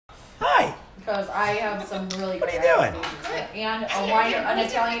because I have some really What great are you doing? and an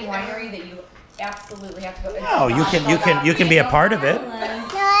Italian winery that you absolutely have to go. No, you can be a part of it.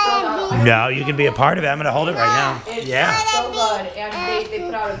 No, you can be a part of it. I'm gonna hold it right now. It's Yeah. so good, and they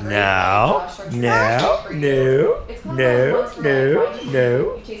put out a great No.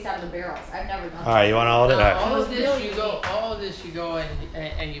 You taste out of the barrels. I've never done. All right, you want to hold it? All this you go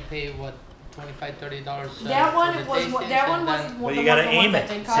and you pay what? $25-$30. That one was. Well, you gotta aim it.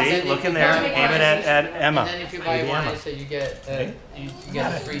 See, look in there. Aim it at Emma. And then if you buy wine, so you get a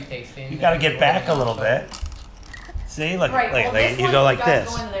free tasting. You gotta get back a little bit. See, look, Right. look, Well, you go like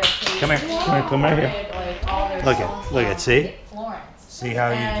this. Come here, come right here. Look Look at, see? Florence. See how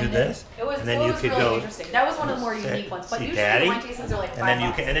you do this? And then you could really go. interesting. That was one of the more unique ones. But See, usually Daddy? the wine tastings are like And then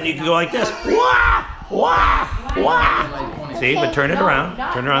you $5. can, go like this. Wah, wah, wah. See, but turn it around.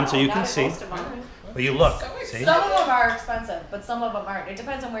 Turn it around so you can see. But you look. See? Some of them are expensive, but some of them aren't. It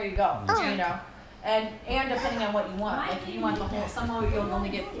depends on where you go. You know. And depending on what you want. Like if you want the whole, some of it you'll only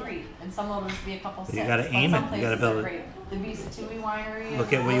get 3, and some will just be a couple cents. You gotta aim it. You gotta build it. The Visatui winery.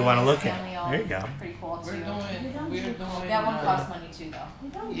 Look at what you want to look at. There you go. Pretty cool too. We're doing. That one costs money too,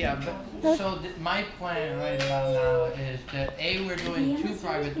 though. Yeah, but so my plan right about now is that we're doing 2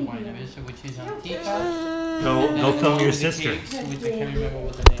 private wineries, which is Antica. Go film your sister. Which I can't remember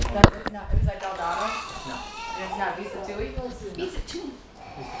what the name Is that Deldado? No. It's not Visatui? Visatui.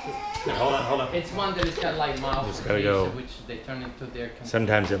 Hold on. It's one that has got like mouth Just gotta go. which they turn into their.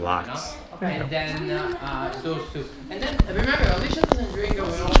 Sometimes it locks. Okay. And then those 2. And then remember, Alicia doesn't drink, and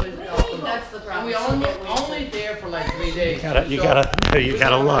we always. That's the problem. And we only there for like 3 days. You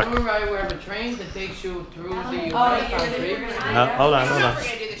gotta look. We have a train that takes you through the Oh, country. Hold on. We're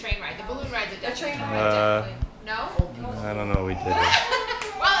gonna do the train ride. The balloon ride's a train ride. No? I don't know. We did it.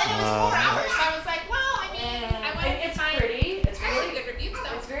 Well, and it was 4 hours, so I was like, well, I mean, I wanted to It's find pretty. It's actually really good reviews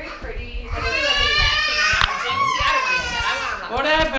though. It's very pretty. I really like relaxing and lounging. See, I don't want to do that. I want to run. What happened?